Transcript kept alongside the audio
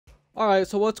Alright,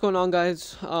 so what's going on,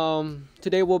 guys?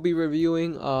 Today we'll be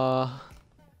reviewing third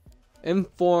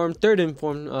informed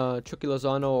Chucky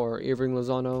Lozano or Irving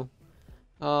Lozano.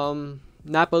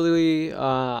 Napoli,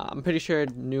 I'm pretty sure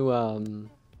new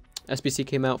SBC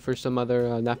came out for some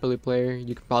other Napoli player.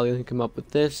 You could probably link him up with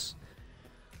this.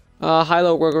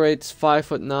 High-low work rates,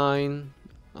 5'9".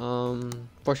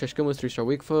 4-star skill moves, 3-star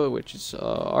weak foot, which is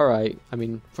alright. I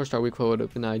mean, 4-star weak foot would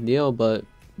have been ideal, but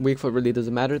weak foot really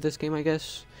doesn't matter this game, I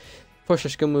guess.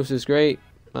 4-star skill moves is great.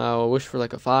 I'll wish for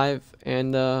like a 5.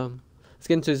 And let's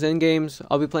get into his end games.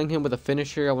 I'll be playing him with a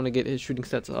finisher. I want to get his shooting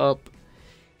stats up.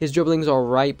 His dribbling's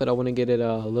alright, but I want to get it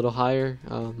a little higher.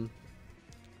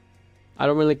 I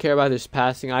don't really care about his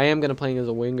passing. I am going to play him as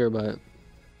a winger, but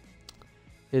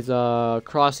his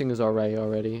crossing is alright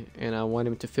already. And I want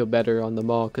him to feel better on the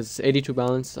ball because 82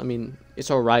 balance. I mean, it's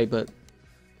alright, but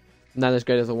not as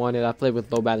great as I wanted. I played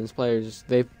with low balance players.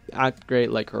 They act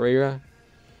great, like Herrera.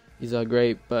 He's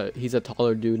great, but he's a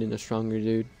taller dude and a stronger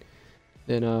dude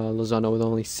than Lozano with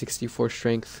only 64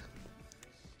 strength.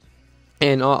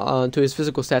 And to his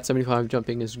physical stats, 75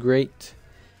 jumping is great.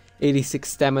 86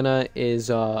 stamina is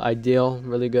ideal,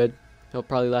 really good. He'll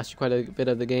probably last you quite a bit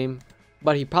of the game.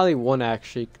 But he probably won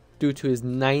actually due to his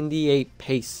 98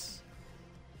 pace.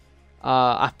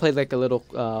 I've played like a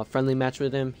little friendly match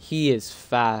with him. He is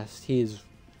fast. He is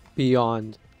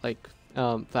beyond like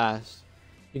fast.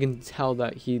 You can tell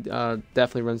that he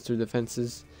definitely runs through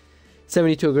defenses.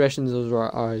 72 aggressions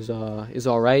is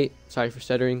alright. Sorry for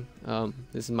stuttering.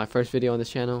 This is my first video on this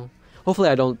channel. Hopefully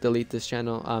I don't delete this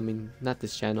channel. I mean, not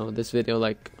this channel. This video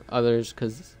like others,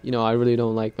 because you know I really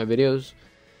don't like my videos.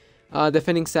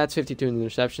 Defending stats, 52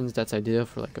 interceptions. That's ideal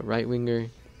for like a right winger.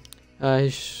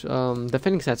 His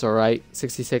defending stats alright.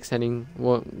 66 heading,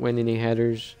 winning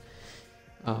headers.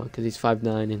 Because he's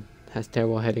 5'9" and has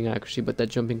terrible heading accuracy, but that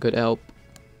jumping could help.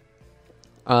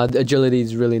 The agility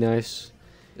is really nice.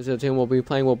 This is the team we'll be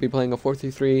playing a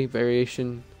 4-3-3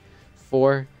 variation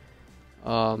 4.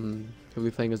 He'll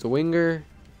be playing as a winger.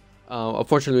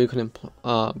 Unfortunately,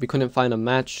 we couldn't find a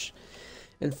match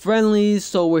in friendlies,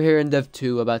 so we're here in Dev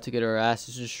 2, about to get our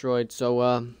asses destroyed. So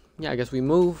yeah, I guess we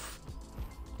move.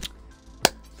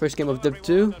 First game of Dev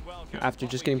 2 after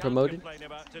just getting promoted.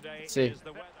 Let's see.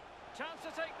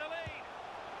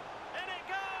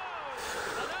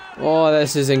 Oh,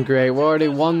 this isn't great. We're already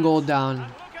 1 goal down.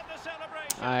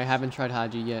 I haven't tried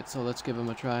Haji yet, so let's give him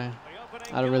a try.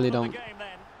 I don't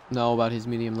know about his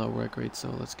medium-low work rate, so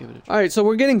let's give it a try. Alright, so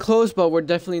we're getting close, but we're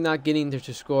definitely not getting there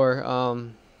to score.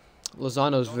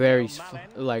 Lozano's very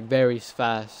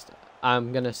fast.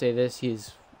 I'm gonna say this,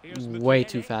 he's way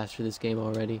too fast for this game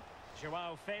already.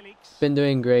 Been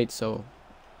doing great, so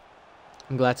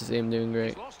I'm glad to see him doing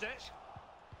great.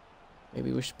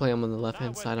 Maybe we should play him on the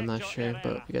left-hand side, I'm not sure,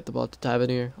 but we get the ball to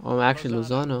Tavernier. Oh, actually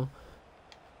Lozano.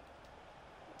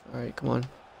 Alright, come on.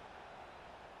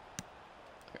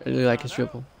 I really like his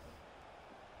dribble.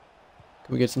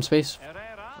 Can we get some space?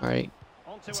 Alright.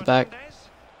 It's back.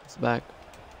 It's back.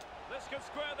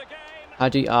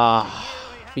 Haji,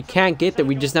 we can't get there.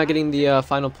 We're just not getting the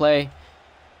final play.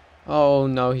 Oh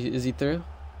no, is he through?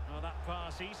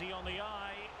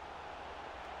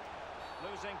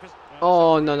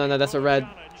 Oh no, that's a red.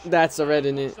 That's a red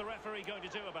in it.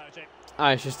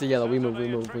 Alright, it's just a yellow. We move.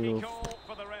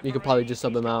 You could probably just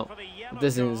sub him out.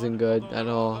 This isn't good at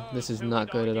all. This is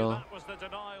not good at all.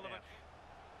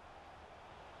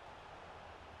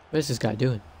 What is this guy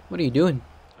doing? What are you doing?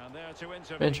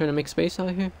 Man, trying to make space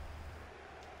out here?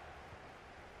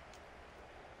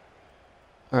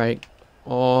 Alright.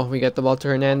 Oh, we got the ball to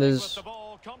Hernandez.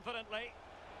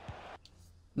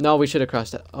 No, we should have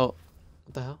crossed that. Oh,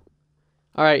 what the hell?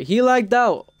 Alright, he lagged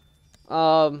out.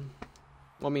 I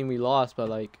mean, we lost, but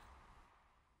like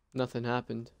nothing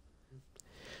happened.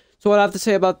 So what I have to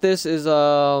say about this is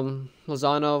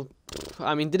Lozano,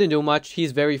 I mean, didn't do much.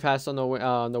 He's very fast on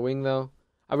the wing though.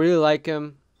 I really like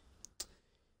him.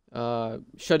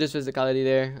 Showed his physicality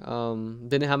there.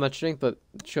 Didn't have much strength, but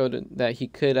showed that he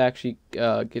could actually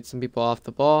get some people off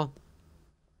the ball.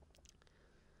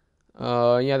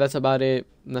 Yeah, that's about it.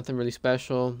 Nothing really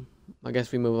special. I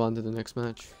guess we move on to the next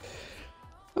match.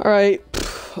 Alright.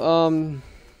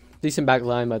 Decent back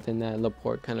line, but then that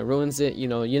Laporte kind of ruins it. You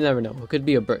know, you never know. It could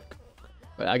be a brick.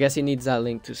 But I guess he needs that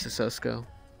link to Sissoko.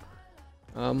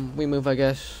 We move, I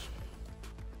guess.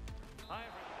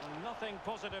 Nothing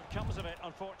positive comes of it,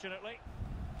 unfortunately.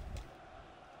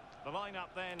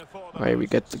 Alright, we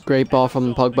get the great ball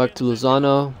from Pogba to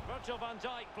Lozano.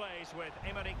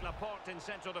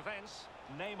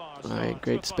 Alright,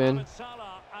 great spin.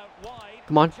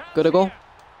 Come on, good a goal.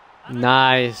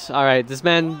 Nice. Alright, this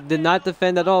man did not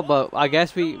defend at all, but I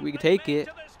guess we take it.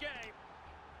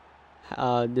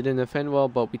 Didn't defend well,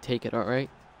 but we take it. All right,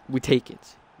 we take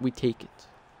it. We take it.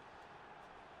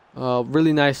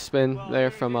 Really nice spin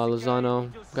there from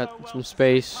Lozano. Got some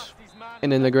space,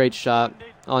 and then a great shot.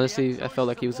 Honestly, I felt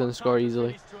like he was gonna score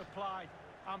easily.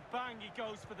 And bang, he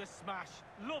goes for the smash.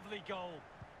 Lovely goal.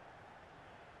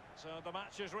 So the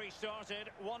match has restarted.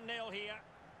 1-0 here.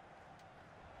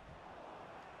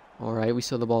 All right, we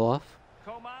saw the ball off.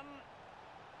 Coman.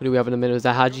 Who do we have in the middle? Is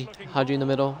that Haji? Haji in the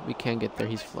middle? We can't get there.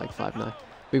 He's like 5'9".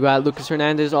 We got Lucas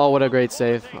Hernandez. Oh, what a great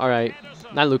save. All right.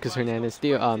 Not Lucas Hernandez.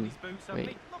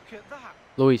 Wait.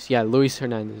 Luis. Yeah, Luis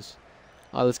Hernandez.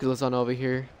 Let's get Lozano over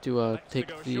here to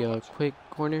take the quick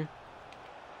corner.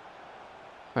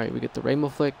 All right, we get the rainbow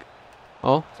flick.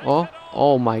 Oh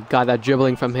my God, that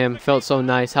dribbling from him felt so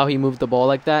nice. How he moved the ball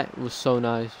like that was so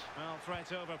nice.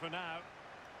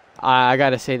 I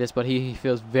gotta say this, but he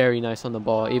feels very nice on the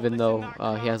ball, even though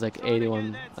he has like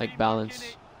 81 like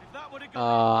balance.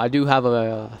 I do have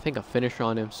I think a finisher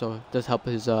on him, so it does help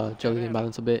his agility and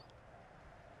balance a bit.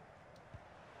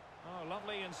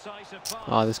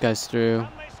 Oh, this guy's through.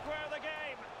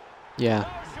 Yeah,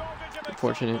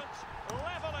 unfortunate.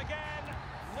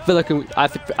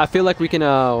 I feel like we can.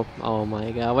 Oh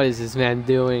my God, what is this man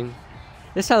doing?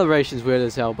 This celebration's weird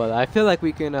as hell, but I feel like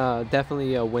we can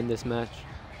definitely win this match.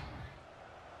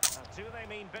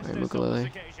 Alright,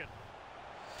 Mukalele.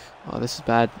 Oh, this is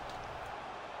bad.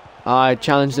 I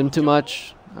challenged him too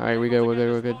much. Alright, we're good, we're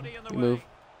good, we're good. We move.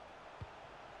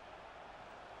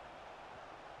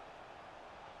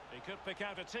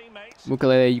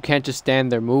 Mukalele, you can't just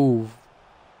stand there. Move.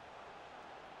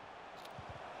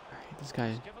 Alright, this guy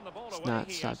is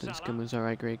not stopping his good moves.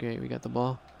 Alright, great, great. We got the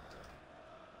ball.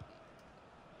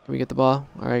 Can we get the ball?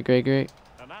 Alright, great, great.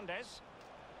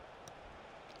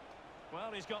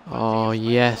 Oh,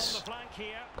 yes.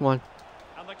 Come on.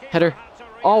 Header.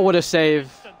 Oh, what a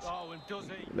save.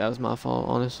 That was my fault,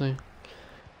 honestly.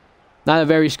 Not a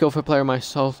very skillful player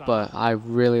myself, but I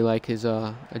really like his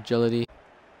agility.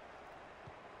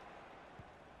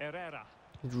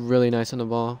 He's really nice on the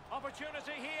ball.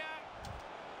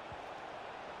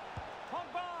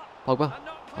 Pogba.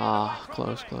 Ah,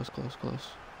 close, close, close, close.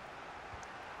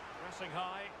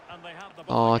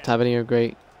 Oh, Tavernier,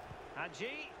 great.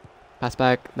 Pass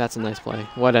back. That's a nice play.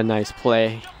 What a nice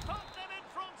play.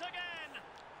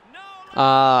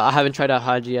 I haven't tried out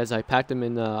Haji as I packed him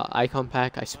in the icon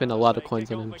pack. I spent a lot of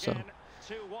coins on him, so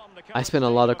I spent a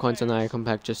lot of coins on the icon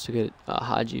pack just to get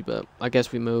Haji, but I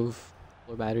guess we move.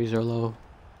 Our batteries are low.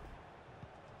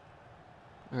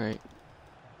 Alright.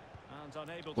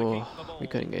 Oh, we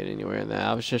couldn't get anywhere in that.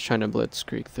 I was just trying to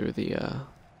blitzkrieg through the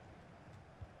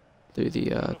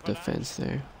defense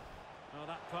there.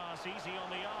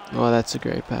 Oh, that's a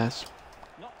great pass.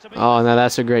 Oh, now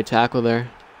that's a great tackle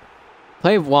there.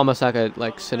 Play Wamasaka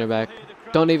like center back.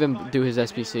 Don't even do his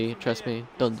SBC. Trust me,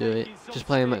 don't do it. Just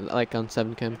play him like on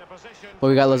 7 chem. But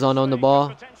we got Lozano on the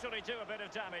ball.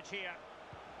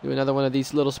 Do another one of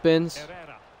these little spins.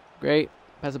 Great.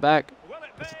 Pass it back.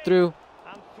 Pass it through.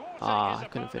 Ah, I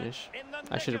couldn't finish.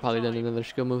 I should have probably done another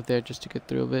skill move there just to get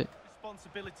through a bit.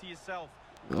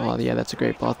 Oh, yeah, that's a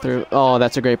great ball through. Oh,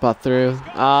 that's a great ball through.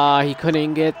 Ah, he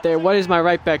couldn't get there. What is my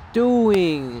right back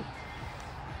doing?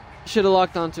 Should have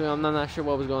locked onto him. I'm not sure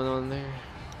what was going on there.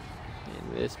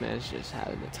 And this man's just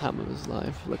having the time of his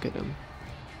life. Look at him.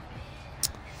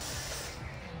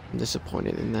 I'm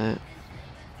disappointed in that.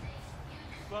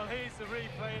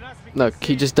 Look,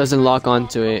 he just doesn't lock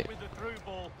onto it.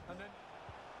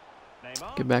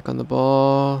 Get back on the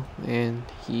ball, and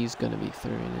he's gonna be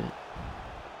throwing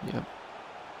it. Yep.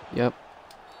 Yep.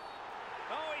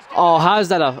 Oh, how's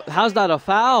that a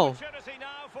foul?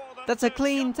 That's a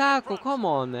clean tackle. Come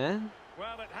on, man.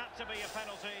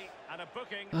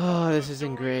 Oh, this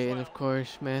isn't great. And of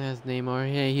course, man has Neymar.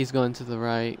 Hey, he's going to the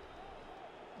right.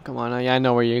 Come on, I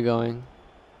know where you're going.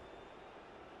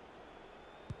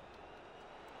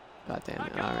 God damn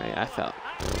it. All right, I felt.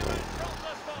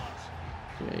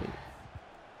 Great.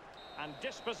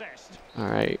 All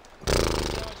right.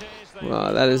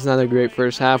 Well, that is not a great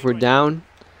first half. We're down.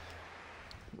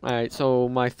 All right, so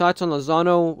my thoughts on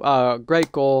Lozano.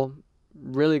 Great goal,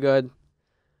 really good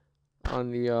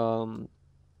on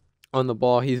the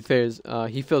ball. He feels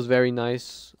very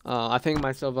nice. I think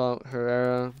myself about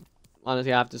Herrera.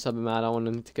 Honestly, I have to sub him out. I want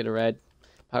him to get a red,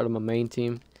 part of my main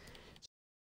team.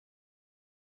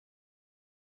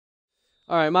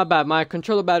 All right, my bad. My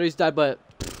controller batteries died, but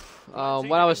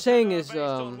what I was saying is he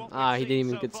didn't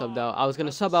even get subbed out. I was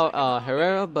gonna sub out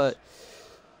Herrera, but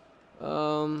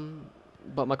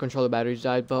my controller batteries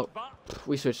died. But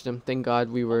we switched them. Thank God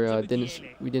we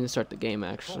didn't start the game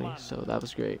actually, so that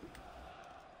was great.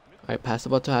 All right, pass the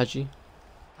ball to Haji.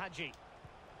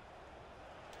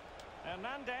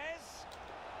 Hernandez.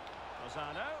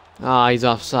 Lozano. Ah, he's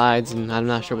offsides, and I'm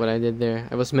not sure what I did there.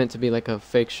 It was meant to be like a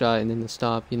fake shot and then the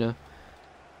stop, you know.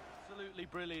 Absolutely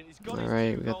brilliant. He's got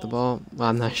Alright, we got the ball. Well,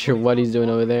 I'm not sure what he's doing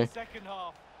over there.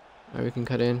 Alright, we can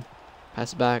cut in.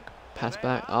 Pass back. Pass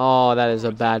back. Oh, that is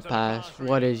a bad pass.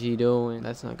 What is he doing?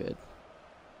 That's not good.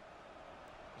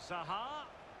 Zaha.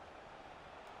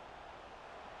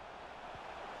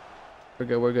 We're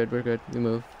good, we're good, we're good. We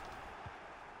move.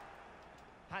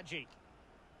 Hadji.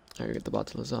 Alright, get the ball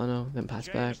to Lozano, then pass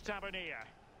back.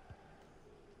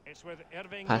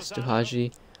 Pass to Lozano.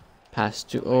 Haji. Pass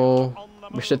to, oh,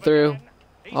 push it through.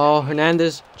 Oh,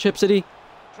 Hernandez. Chip City.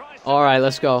 Alright,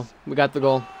 let's go. We got the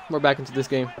goal. We're back into this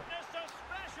game.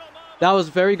 That was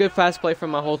very good fast play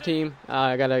from my whole team.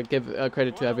 I gotta give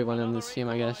credit to everyone on this team,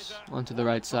 I guess. Onto the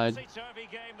right side.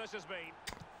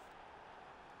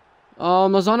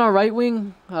 Lozano right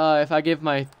wing. If I give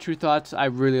my true thoughts, I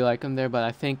really like him there, but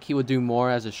I think he would do more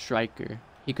as a striker.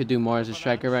 He could do more as a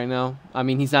striker right now. I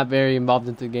mean, he's not very involved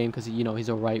into the game because you know he's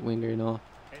a right winger and all.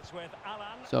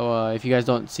 So if you guys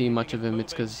don't see much of him,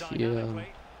 it's because he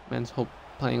man's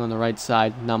playing on the right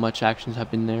side. Not much actions have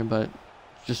been there, but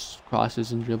just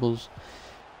crosses and dribbles.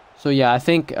 So yeah, I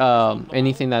think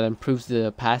anything that improves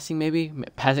the passing, maybe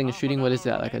passing and shooting. What is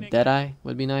that? Like a dead eye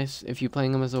would be nice if you're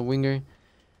playing him as a winger.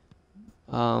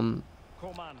 I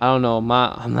don't know.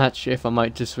 I'm not sure if I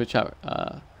might just switch out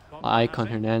my icon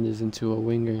Hernandez into a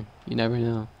winger. You never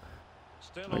know.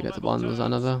 We got the ball in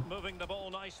Lozano though.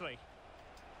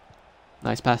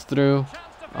 Nice pass through.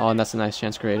 Oh, and that's a nice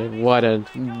chance created. What a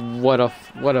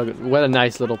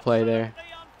nice little play there.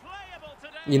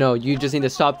 You know, you just need to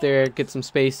stop there, get some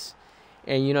space,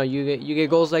 and you know you get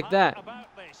goals like that.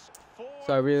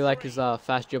 So I really like his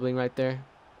fast dribbling right there.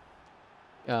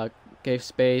 Gave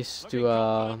space to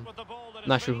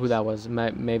not sure who that was,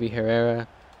 maybe Herrera,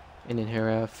 and then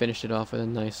Herrera finished it off with a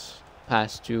nice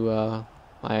pass to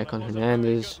my icon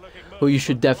Hernandez, who you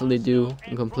should definitely do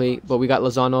and complete. But we got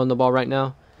Lozano on the ball right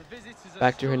now.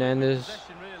 Back to Hernandez.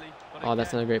 Oh,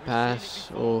 that's not a great pass.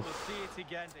 Oof.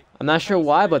 I'm not sure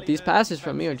why, but these passes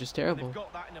from me are just terrible.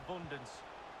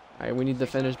 Alright, we need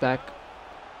defenders back.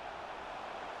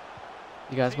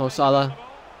 You guys, Mo Salah.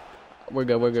 We're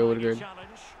good, we're good, we're good.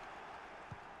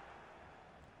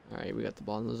 Alright, we got the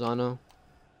ball in Lozano.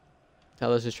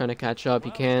 Teller's just trying to catch up.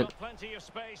 He can't.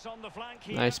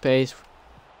 Nice space.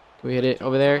 Can we hit it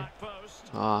over there?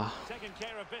 Ah.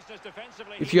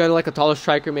 If you had like a taller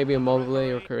striker, maybe a Mobile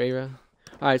or Carrera.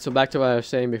 Alright, so back to what I was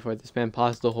saying before. This man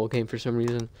paused the whole game for some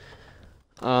reason.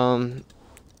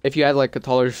 If you had like a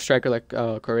taller striker like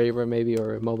Carrera maybe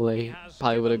or Mobile,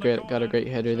 probably would have got a great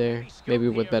header there. Maybe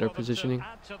with better positioning.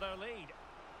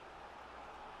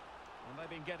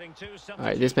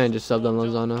 Alright, this man just subbed on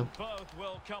Lozano.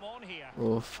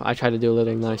 Oof, I tried to do a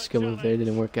little nice skill move there.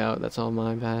 Didn't work out. That's all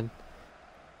my bad.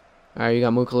 Alright, you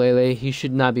got Mukalele. He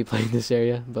should not be playing this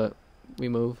area, but we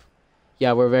move.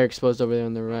 Yeah, we're very exposed over there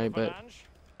on the right, but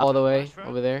all the way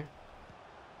over there.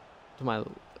 To my,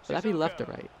 would that be left or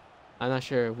right? I'm not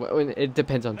sure. It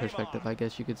depends on perspective, I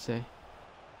guess you could say.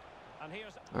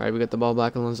 Alright, we got the ball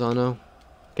back on Lozano.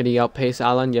 Can he outpace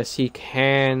Alan? Yes, he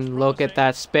can. Look at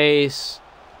that space.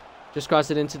 Just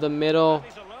cross it into the middle.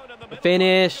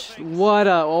 Finish. What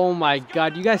a... Oh my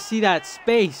god. You guys see that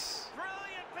space?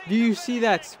 Do you see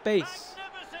that space?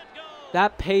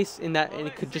 That pace in that... And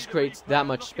it could just create that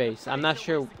much space. I'm not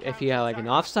sure if he had like an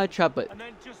offside trap, but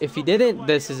if he didn't,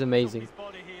 this is amazing.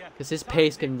 Because his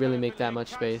pace can really make that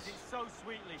much space.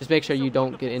 Just make sure you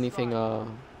don't get anything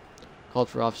called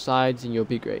for offsides and you'll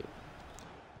be great.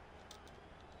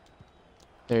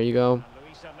 There you go.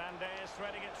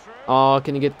 Oh,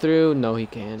 can he get through? No, he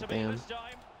can't. Damn.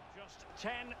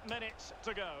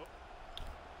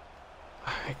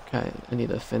 Alright, guy, I need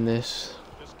to defend this.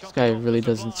 This guy really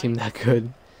doesn't seem that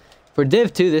good. For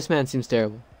Div 2, this man seems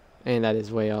terrible. And that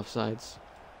is way offsides.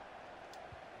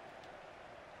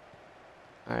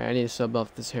 Alright, I need to sub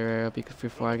off this Herrera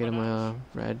before I get him a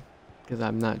red. Because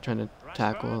I'm not trying to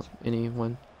tackle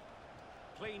anyone.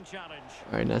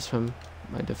 Alright, that's from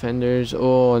my defenders.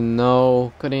 Oh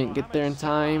no, couldn't get there in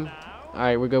time.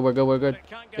 Alright, we're good, we're good, we're good.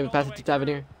 Give it past it to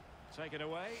Tavernier.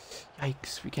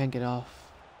 Yikes, we can't get off.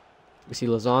 We see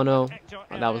Lozano.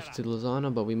 Oh, that was to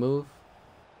Lozano, but we move.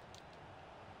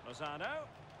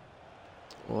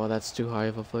 Oh, that's too high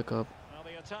of a flick up. Well,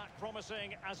 the attack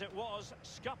promising as it was,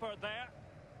 scuppered there.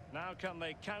 Now can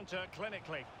they counter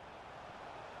clinically?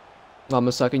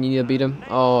 Masaka, you need to beat him.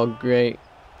 Oh, great.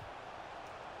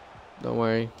 Don't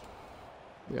worry.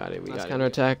 We got it. We got counter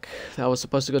attack. That was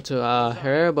supposed to go to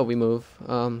Herrera, but we move.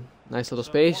 Nice little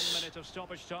space.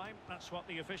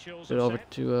 Put it over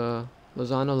to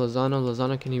Lozano.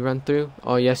 Lozano, can he run through?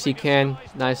 Oh, yes, he can.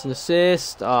 Nice an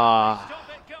assist. Ah.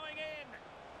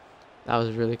 That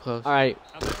was really close. All right,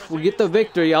 we get the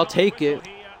victory. I'll take it.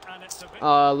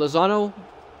 Lozano.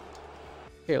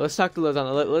 Here, let's talk to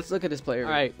Lozano. Let's look at this player.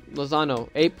 All right,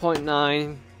 Lozano,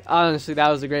 8.9. Honestly, that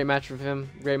was a great match for him.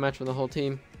 Great match for the whole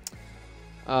team.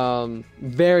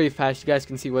 Very fast. You guys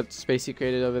can see what space he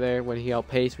created over there when he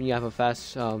outpaced. When you have a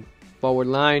fast forward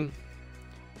line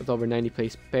with over 90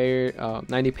 pace players.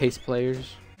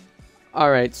 All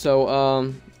right, so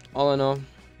all in all,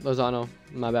 Lozano,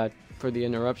 my bad for the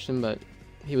interruption, but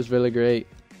he was really great,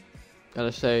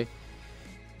 gotta say.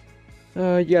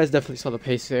 You guys definitely saw the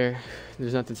pace there.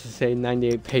 There's nothing to say.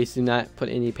 98 pace. Do not put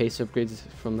any pace upgrades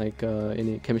from like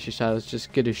any chemistry styles.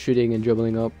 Just get his shooting and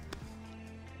dribbling up.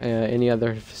 Any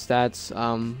other stats,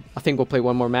 I think we'll play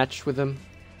one more match with him,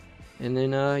 and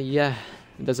then yeah,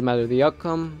 it doesn't matter the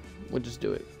outcome, we'll just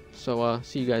do it. So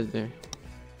see you guys there.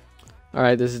 All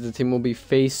right, this is the team we'll be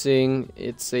facing.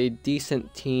 It's a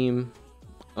decent team.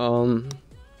 Yeah,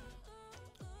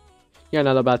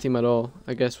 not a bad team at all.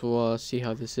 I guess we'll see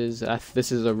how this is.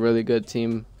 This is a really good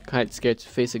team. Kind of scared to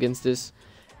face against this.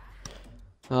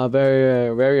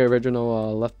 Very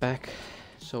original left back.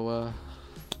 So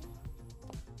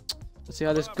let's see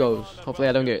how this goes. Hopefully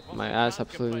I don't get my ass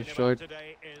absolutely destroyed.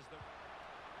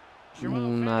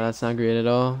 Nah, that's not great at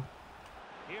all.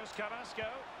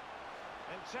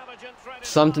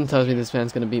 Something tells me this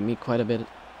man's gonna beat me quite a bit.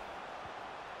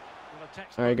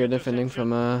 Alright, good defending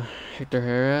from Hector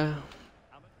Herrera.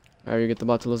 Alright, you get the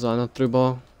ball to Lozano, through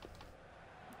ball.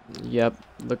 Yep,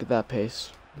 look at that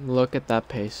pace. Look at that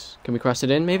pace. Can we cross it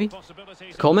in, maybe?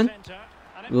 Coleman?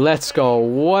 Let's go.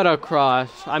 What a cross.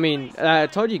 I mean, I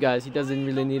told you guys, he doesn't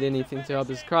really need anything to help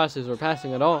his crosses or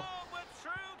passing at all.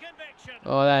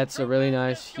 Oh, that's a really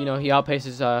nice. You know, he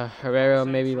outpaces Herrera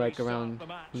maybe like around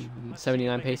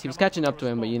 79 pace. He was catching up to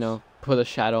him, but, you know, put a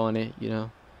shadow on it, you know.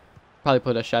 Probably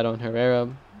put a shadow on Herrera,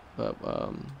 but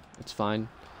it's fine.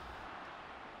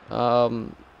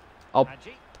 You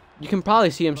can probably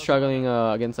see him struggling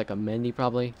against like a Mendy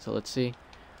probably. So let's see.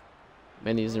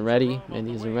 Mendy isn't ready.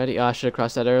 Mendy isn't ready. Oh, I should have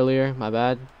crossed that earlier. My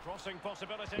bad.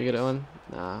 We get it one.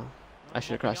 Nah, I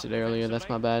should have crossed it earlier. That's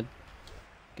my bad.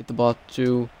 Get the ball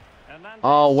to.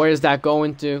 Oh, where's that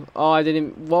going to? Oh, I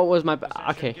didn't. What was my?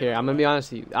 Okay, here. I'm gonna be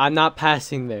honest with you. I'm not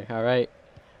passing there. All right.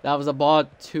 That was a ball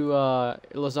to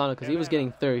Lozano because he was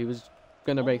getting through. He was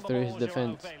gonna break through his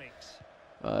defense.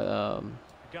 But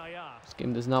this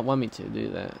game does not want me to do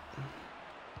that.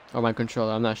 Or my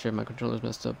controller. I'm not sure if my controller's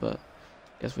messed up, but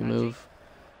I guess we move.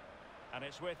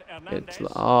 It's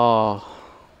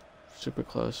super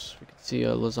close. We can see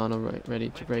Lozano ready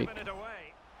to break.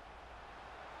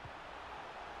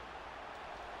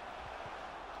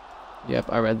 Yep,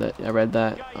 I read that.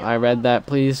 I read that.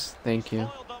 Please, thank you.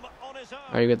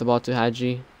 Alright, you get the ball to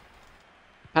Hadji.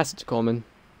 Pass it to Coleman.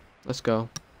 Let's go.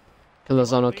 Can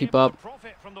Lozano keep up?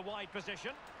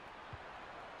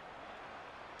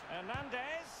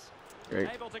 Great.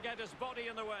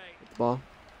 Ball.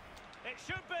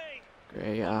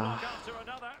 Great.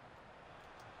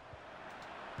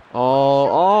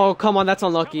 Oh, come on, that's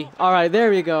unlucky. All right, there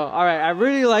we go. All right, I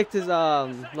really liked his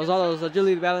Lozano's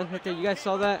agility balance right there. You guys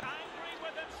saw that?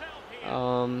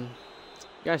 You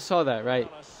guys saw that, right?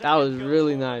 That was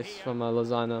really nice from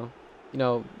Lozano. You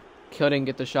know, couldn't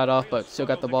get the shot off, but still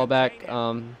got the ball back.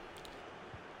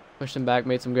 Pushed him back,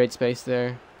 made some great space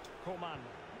there.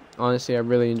 Honestly, I'm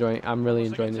really enjoying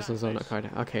this Lozano card.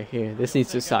 Okay, here, this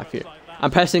needs to stop here.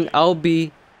 I'm pressing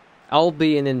LB,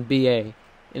 and then BA,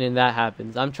 and then that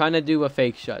happens. I'm trying to do a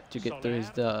fake shot to get through his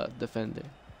defender.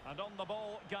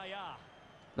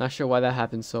 Not sure why that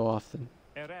happens so often.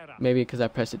 Maybe because I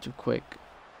pressed it too quick.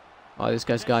 Oh, this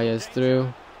guy's Gaia is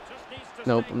through.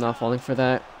 Nope, I'm not falling for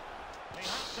that.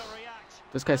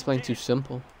 This guy's playing too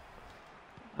simple.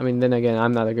 I mean, then again,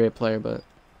 I'm not a great player, but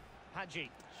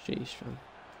sheesh, man.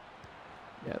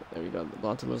 Yeah, there we go. The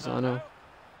ball to Lozano.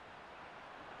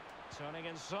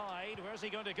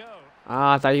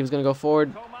 Ah, I thought he was gonna go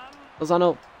forward.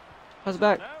 Lozano, pass it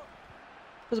back.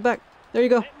 Pass it back. There you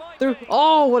go. Through.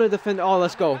 Oh, what a defender. Oh,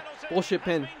 let's go. Bullshit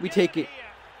pin. We take it.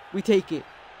 We take it.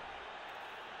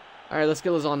 All right, let's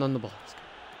get Lozano on the ball. Let's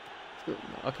go.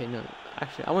 Okay, no.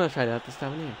 Actually, I want to try that this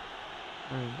time here.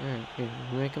 All right. Here,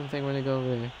 make him think when they go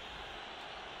over there.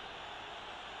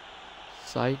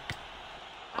 Psych.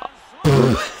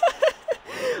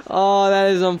 Oh,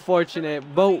 that is unfortunate,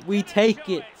 but we take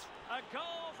it.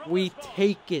 We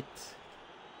take it.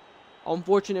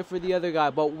 Unfortunate for the other guy,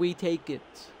 but we take it.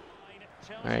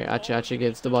 All right, Achi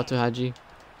gets the ball to Hadji.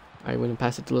 Alright, we gonna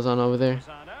pass it to Lozano over there.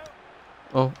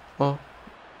 Oh, oh.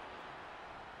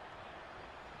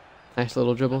 Nice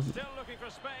little dribble.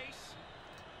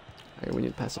 Alright, we need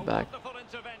to pass it back.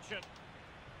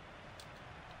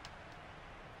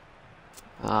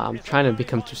 I'm trying to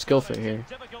become too skillful here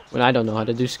when I don't know how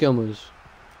to do skill moves.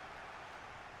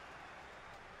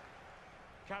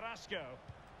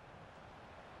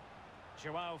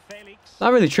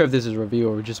 Not really sure if this is a review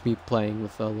or just me playing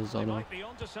with Lozano.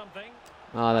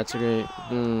 Ah, that's a great.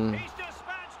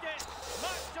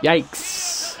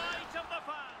 Yikes!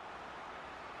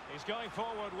 He's going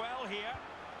forward well here.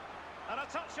 And a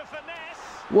touch of finesse.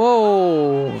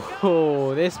 Whoa!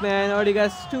 Oh, this man already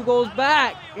got 2 goals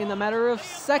back in a matter of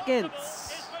seconds.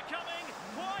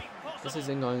 This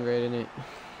isn't going great, isn't it?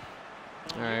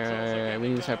 Alright. We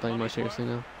need to start playing more seriously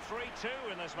now.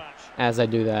 As I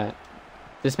do that,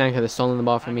 this man could have stolen the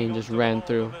ball from me and just ran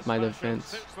through my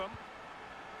defense.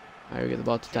 Alright, we get the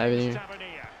ball to dive in here.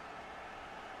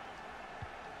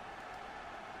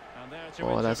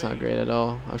 Oh, that's not great at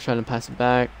all. I was trying to pass it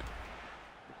back.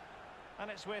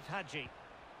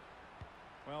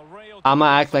 I'm gonna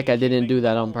act like I didn't do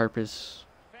that on purpose.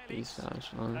 Please,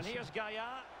 honestly.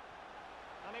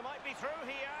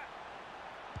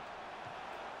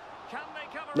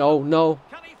 No, no.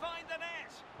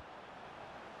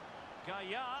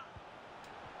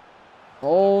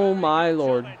 Oh my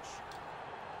lord.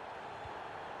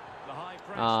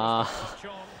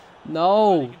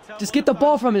 No. Just get the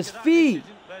ball from his feet.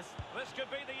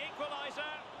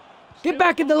 Get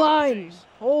back in the line.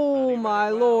 Oh my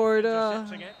lord. All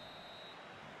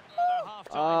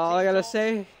I gotta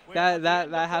say, that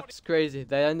half is crazy.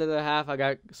 The end of the half, I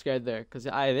got scared there because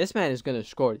this man is gonna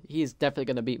score. He's definitely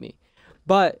gonna beat me.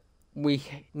 But we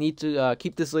need to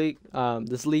keep this lead.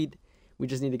 We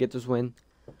just need to get this win.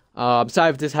 I'm sorry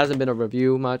if this hasn't been a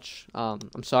review much.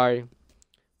 I'm sorry,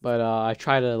 but I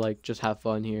try to like just have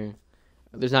fun here.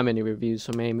 There's not many reviews,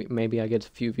 so maybe I get a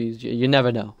few views. You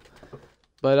never know.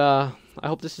 But I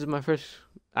hope this is my first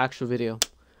actual video.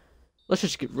 Let's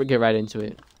just get right into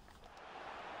it.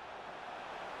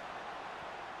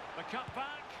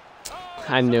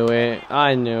 I knew it.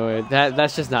 I knew it.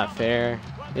 That's just not fair,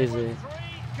 is it?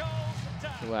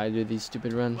 Why I do these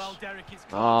stupid runs?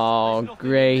 Oh,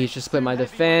 great! He just split my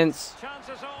defense.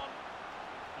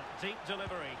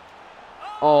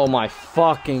 Oh my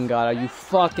fucking god! Are you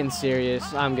fucking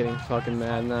serious? I'm getting fucking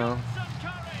mad now.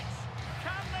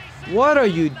 What are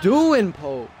you doing,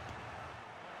 Pope?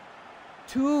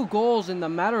 2 goals in the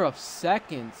matter of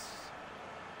seconds.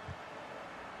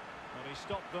 Well, he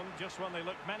stopped them just when they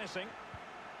looked menacing.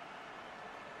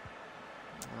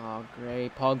 Oh,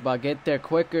 great. Pogba, get there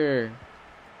quicker.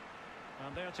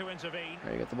 And there to intervene.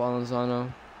 Alright, get the ball on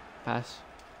Lozano. Pass.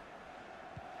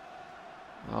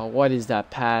 Oh, what is that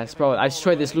pass? Bro, I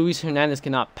swear this Luis Hernandez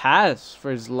cannot pass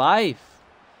for his life.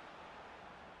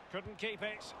 Couldn't keep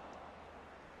it.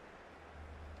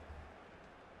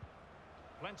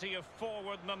 Plenty of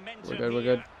forward momentum. We're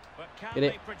good. Get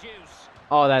it. Produce?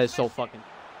 Oh, that is so fucking.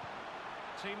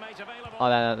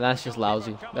 Oh, that's just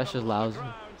lousy. That's just lousy.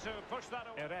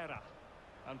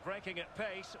 And breaking at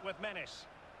pace with menace.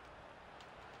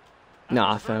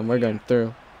 Nah, fam, we're going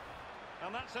through.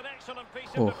 And that's an excellent piece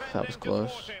Oh, of that was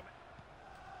close.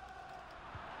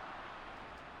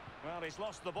 Well, he's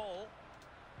lost the ball.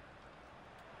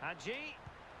 Hadji.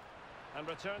 And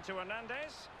return to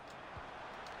Hernandez.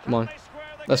 Come on,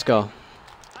 let's go.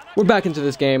 We're back into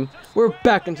this game. We're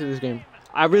back into this game.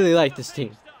 I really like this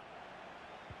team.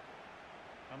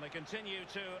 And they continue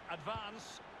to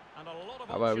advance. And a lot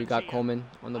of Alright, we got here. Coleman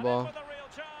on the ball. With a real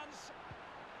chance.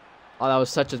 Oh, that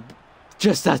was such a...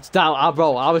 Just that style.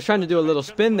 Bro, I was trying to do a little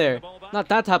spin there. Not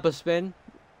that type of spin.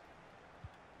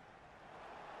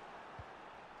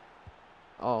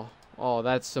 Oh,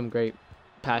 that's some great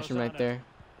passion right there.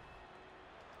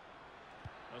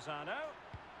 Lozano.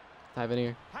 Dive in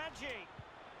here. Hadji.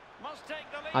 Must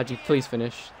take the lead Hadji, here. please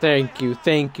finish. Thank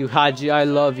you, Hadji. I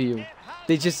love you.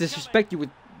 They just disrespect you with...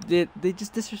 They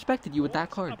just disrespected you with that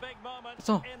card. That's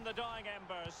all.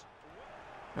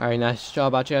 Alright, nice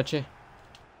job, Achi.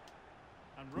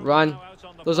 Run.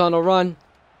 Lozano, run.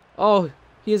 Oh,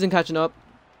 he isn't catching up.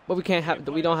 But we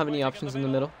don't have any options in the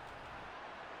middle.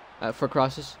 For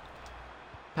crosses.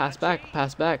 Pass back.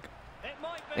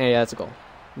 And yeah, that's a goal.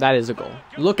 That is a goal.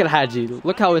 Look at Hadji.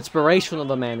 Look how inspirational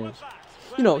the man is.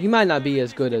 You know, he might not be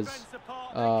as good as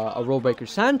a rule breaker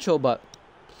Sancho, but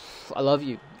I love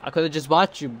you. I could have just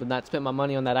watched you, but not spent my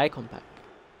money on that icon pack.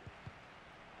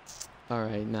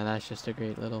 Alright, now that's just a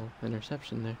great little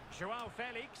interception there.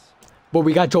 But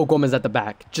we got Joe Gomez at the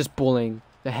back, just bullying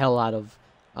the hell out of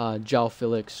João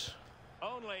Felix.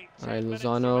 Alright,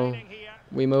 Lozano.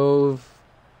 We move.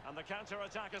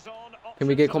 Can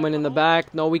we get Coleman in the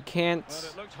back? No, we can't.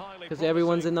 Because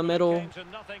everyone's in the middle.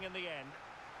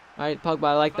 Alright, Pogba,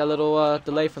 I like that little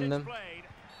delay from them.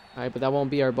 Alright, but that won't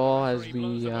be our ball as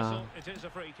we got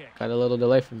a little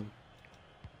delay from them.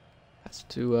 That's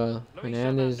to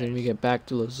Hernandez, and we get back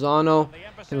to Lozano.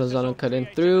 Can Lozano cut in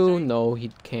through? No,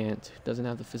 he can't. Doesn't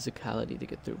have the physicality to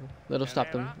get through. Little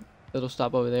stop them. Little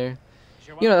stop over there.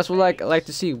 You know, that's what I like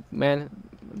to see, man.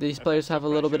 These players have a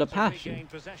little bit of passion.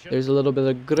 There's a little bit of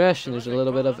aggression. There's a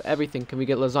little bit of everything. Can we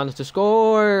get Lozano to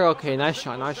score? Okay, nice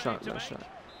shot, nice shot, nice shot.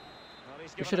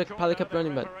 We should have probably kept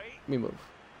running, but we move.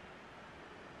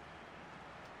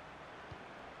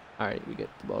 Alright, we get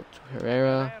the ball to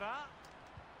Herrera.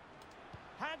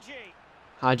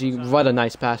 Haji, what a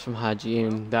nice pass from Haji,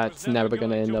 and that's never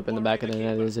going to end up in the back of the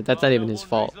net, is it? That's not even his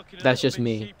fault. That's just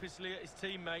me.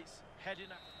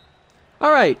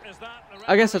 Alright,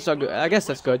 I guess that's all good. I guess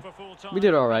that's good. We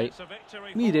did alright.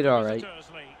 We did alright.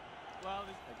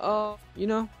 You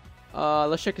know,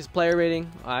 let's check his player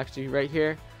rating. Actually, right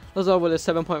here. Lozano with a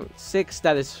 7.6.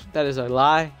 That is a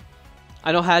lie.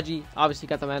 I know Haji obviously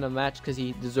got the man of the match because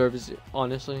he deserves it,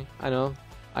 honestly. I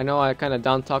know I kind of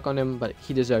down talk on him, but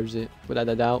he deserves it, without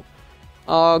a doubt.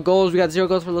 Goals, we got 0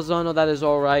 goals for Lozano. That is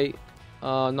alright.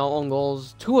 No own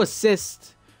goals. 2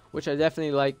 assists, which I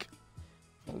definitely like.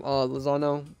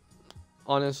 Lozano,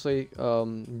 honestly,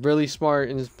 really smart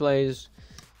in his plays.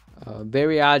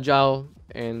 Very agile.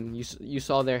 And you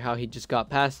saw there how he just got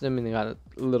past him, and they got a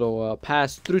little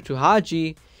pass through to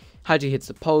Haji. Haji hits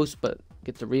the post, but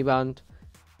gets the rebound.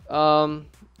 All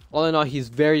in all, he's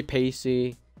very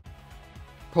pacey.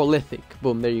 Prolific.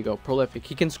 Boom, there you go. Prolific.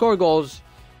 He can score goals.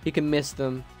 He can miss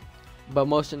them. But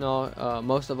most of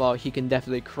all, he can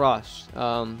definitely cross.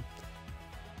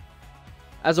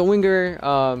 As a winger,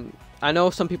 I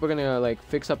know some people are going to like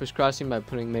fix up his crossing by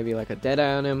putting maybe like a dead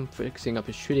eye on him, fixing up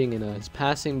his shooting and his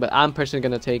passing. But I'm personally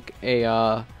going to take a...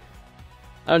 I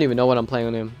don't even know what I'm playing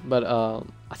on him. But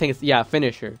I think it's, yeah,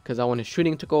 finisher. Because I want his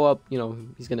shooting to go up. You know,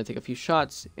 he's going to take a few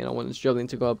shots. And I want his dribbling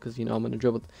to go up because, you know, I'm going to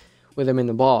dribble with him in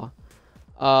the ball.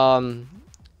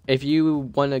 If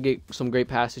you want to get some great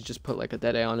passes, just put like a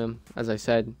dead eye on him. As I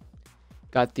said,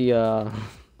 got the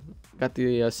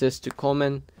assist to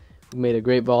Coleman, who made a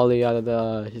great volley out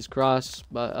of his cross.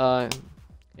 But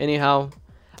anyhow,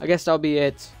 I guess that'll be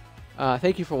it.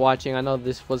 Thank you for watching. I know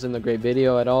this wasn't a great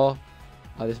video at all.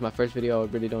 This is my first video. I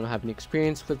really don't have any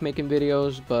experience with making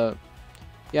videos, but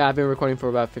yeah, I've been recording for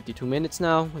about 52 minutes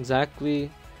now,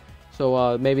 exactly.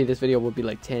 So maybe this video will be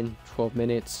like 10-12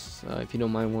 minutes, if you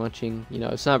don't mind watching. You know,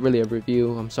 it's not really a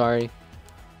review, I'm sorry.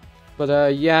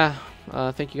 But yeah,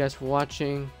 thank you guys for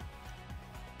watching.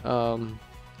 You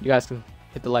guys can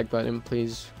hit the like button,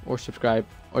 please, or subscribe,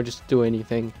 or just do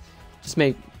anything. Just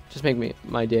make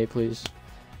my day, please.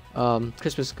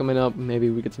 Christmas is coming up,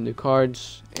 maybe we get some new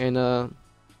cards, and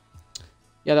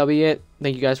yeah, that'll be it.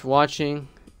 Thank you guys for watching,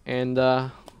 and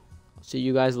I'll see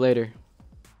you guys later.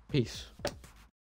 Peace.